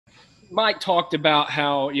Mike talked about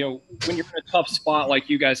how, when you're in a tough spot like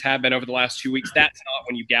you guys have been over the last 2 weeks, that's not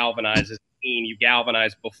when you galvanize as a team. You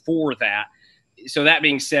galvanize before that. So that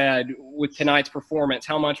being said, with tonight's performance,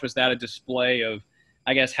 how much was that a display of,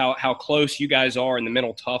 I guess, how close you guys are in the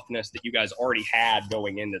mental toughness that you guys already had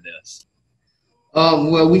going into this?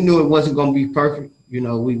 Well, we knew it wasn't going to be perfect. We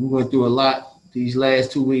went through a lot these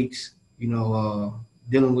last 2 weeks,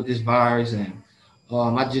 dealing with this virus. And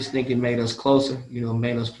I just think it made us closer,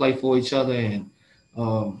 made us play for each other and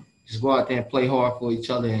just go out there and play hard for each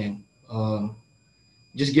other and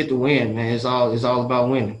just get the win, man. It's all about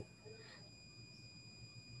winning.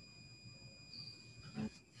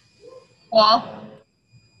 Well,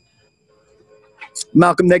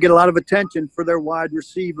 Malcolm, they get a lot of attention for their wide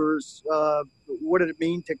receivers. What did it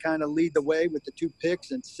mean to kind of lead the way with the 2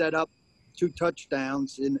 picks and set up 2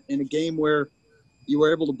 touchdowns in a game where you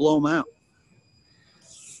were able to blow them out?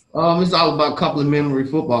 It's all about complementary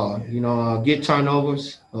football. Get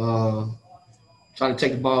turnovers, try to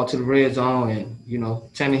take the ball to the red zone, and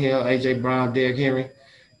Tannehill, A.J. Brown, Derrick Henry,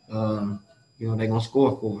 they're gonna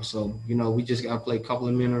score for us. So we just gotta play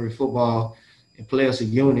complementary football and play as a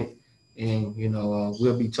unit. And,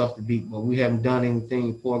 we'll be tough to beat. But we haven't done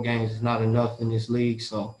anything. 4 games is not enough in this league.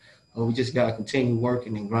 So we just got to continue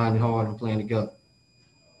working and grinding hard and playing together.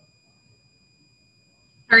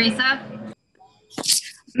 Teresa?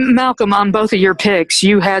 Malcolm, on both of your picks,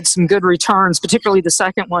 you had some good returns, particularly the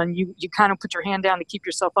second one. You kind of put your hand down to keep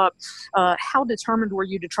yourself up. How determined were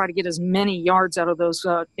you to try to get as many yards out of those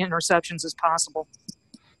interceptions as possible?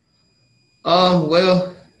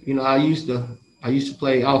 Well, I used to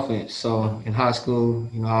play offense. So in high school,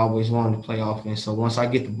 I always wanted to play offense. So once I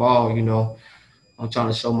get the ball, I'm trying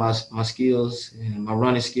to show my skills and my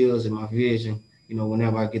running skills and my vision,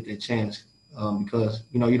 whenever I get that chance. Because,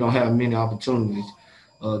 you don't have many opportunities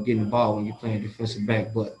getting the ball when you're playing defensive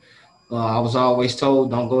back. But I was always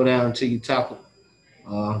told, don't go down until you tackle.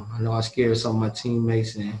 I know I scared some of my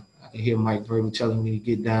teammates, and I can hear Mike Vrabel telling me to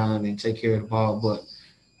get down and take care of the ball. But,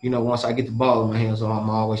 once I get the ball in my hands, I'm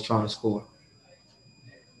always trying to score.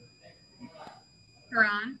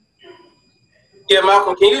 Ron? Yeah,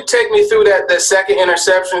 Malcolm, can you take me through that second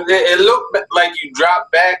interception? It looked like you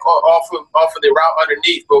dropped back off of the route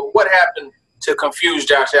underneath, but what happened to confuse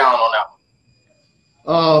Josh Allen on that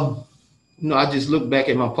one? I just looked back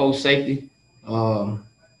at my post safety,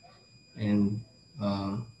 and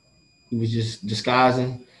he was just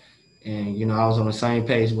disguising, and I was on the same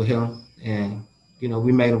page with him, and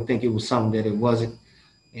we made him think it was something that it wasn't,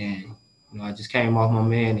 and I just came off my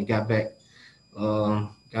man and got back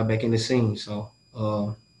in the scene. So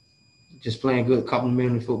just playing good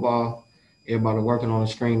complementary football, everybody working on the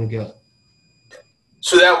screen together.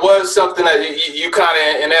 So that was something that you kind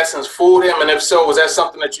of, in essence, fooled him, and if so, was that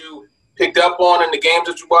something that you picked up on in the games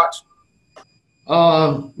that you watched?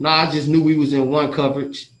 No, I just knew we was in one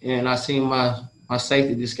coverage, and I seen my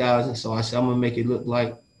safety disguising, so I said, I'm going to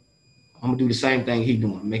do the same thing he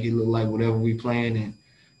doing, make it look like whatever we playing, and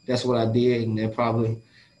that's what I did, and that probably,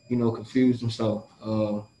 confused him, so,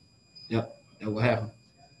 yep, that what happened.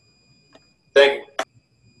 Thank you.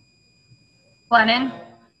 Lennon?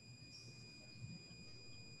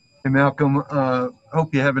 Hey, Malcolm,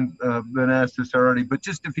 hope you haven't been asked this already, but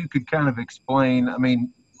just if you could kind of explain, I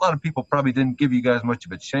mean, a lot of people probably didn't give you guys much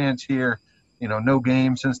of a chance here. No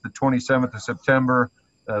game since the 27th of September,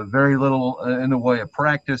 very little in the way of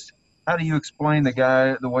practice. How do you explain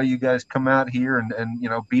the way you guys come out here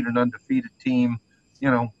and beat an undefeated team,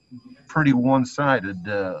 pretty one-sided?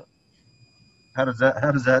 How does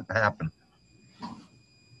that happen?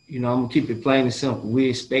 I'm going to keep it plain and simple. We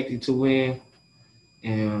expected to win,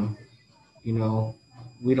 and,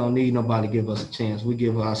 we don't need nobody to give us a chance. We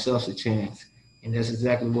give ourselves a chance, and that's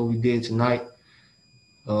exactly what we did tonight.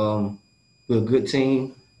 We're a good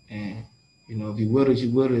team, and, if you're with us,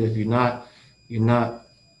 you're with us. If you're not, you're not.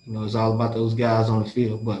 It's all about those guys on the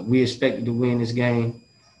field. But we expected to win this game,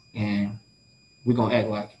 and we're going to act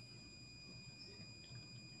like it.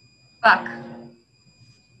 Buck.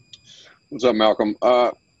 What's up, Malcolm?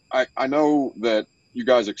 I know that you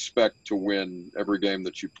guys expect to win every game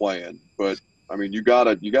that you play in, but I mean, you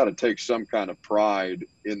gotta take some kind of pride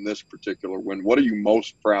in this particular win. What are you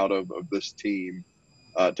most proud of this team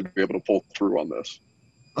to be able to pull through on this?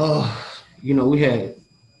 We had,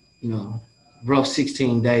 rough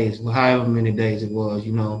 16 days, however many days it was,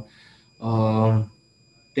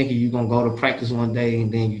 thinking you're going to go to practice one day and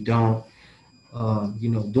then you don't,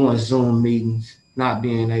 doing Zoom meetings, not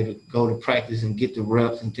being able to go to practice and get the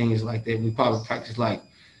reps and things like that. We probably practiced like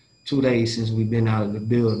 2 days since we've been out of the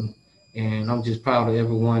building. And I'm just proud of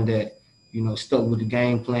everyone that, stuck with the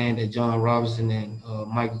game plan that John Robinson and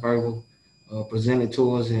Mike Verbal presented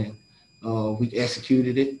to us, and we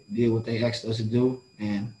executed it, did what they asked us to do,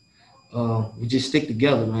 and we just stick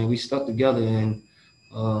together, man. We stuck together, and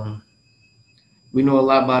we know a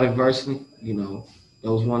lot about adversity.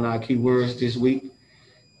 That was one of our key words this week,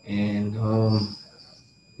 and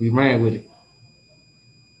we ran with it.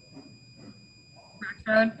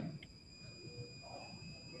 Road.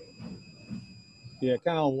 Yeah,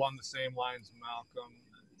 kind of along the same lines, Malcolm.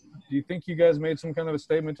 Do you think you guys made some kind of a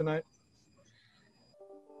statement tonight?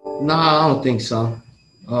 No, I don't think so.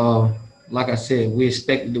 Like I said, we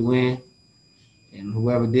expected to win, and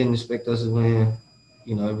whoever didn't expect us to win,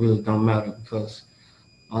 it really don't matter, because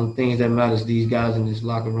on the things that matters, these guys in this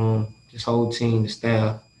locker room, this whole team, the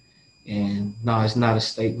staff, and no, it's not a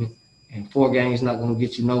statement. And 4 games not going to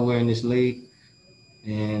get you nowhere in this league.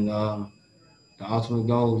 And the ultimate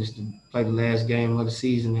goal is to play the last game of the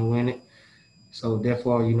season and win it. So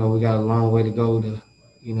therefore, we got a long way to go to,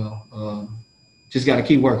 just got to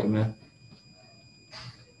keep working, man.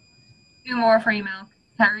 2 more for you, Mal.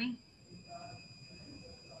 Terry?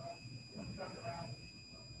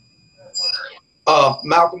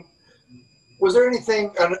 Malcolm, was there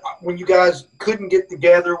anything when you guys couldn't get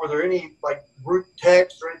together? Were there any group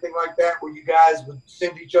texts or anything like that where you guys would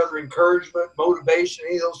send each other encouragement, motivation,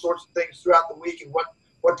 any of those sorts of things throughout the week? And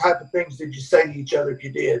what type of things did you say to each other if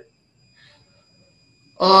you did?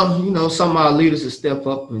 Some of our leaders will step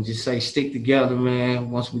up and just say, stick together,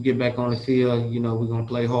 man. Once we get back on the field, we're going to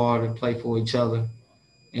play hard and play for each other.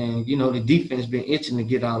 And, the defense been itching to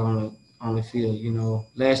get out on the field.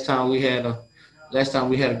 Last time we had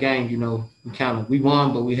a game, we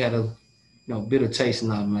won, but we had a, bitter taste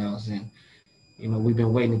in our mouths. And, we've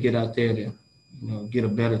been waiting to get out there to, get a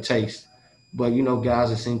better taste. But,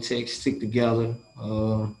 guys, it's in text, stick together.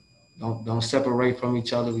 Don't separate from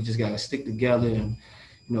each other. We just got to stick together and,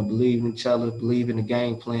 believe in each other, believe in the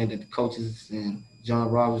game plan that the coaches and John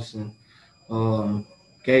Robinson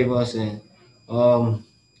gave us. And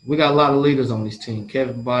we got a lot of leaders on this team.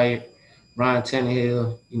 Kevin Byard, Ryan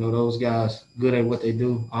Tannehill, those guys good at what they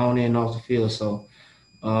do on and off the field. So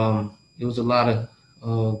it was a lot of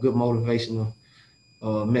good motivational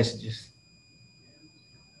messages.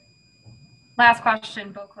 Last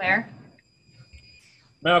question, Beauclair.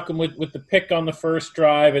 Malcolm, with the pick on the first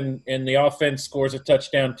drive and the offense scores a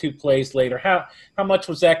touchdown 2 plays later, how much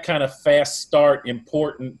was that kind of fast start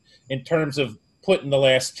important in terms of putting the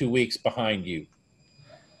last 2 weeks behind you?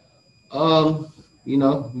 You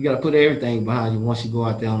got to put everything behind you once you go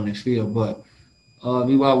out there on the field. But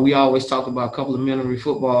we always talk about complementary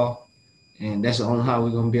football, and that's the only how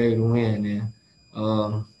we're going to be able to win. And,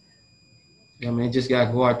 just got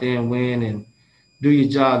to go out there and win and do your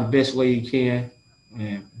job the best way you can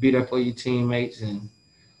and be there for your teammates and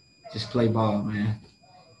just play ball, man.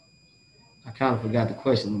 I kind of forgot the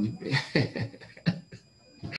question a little bit.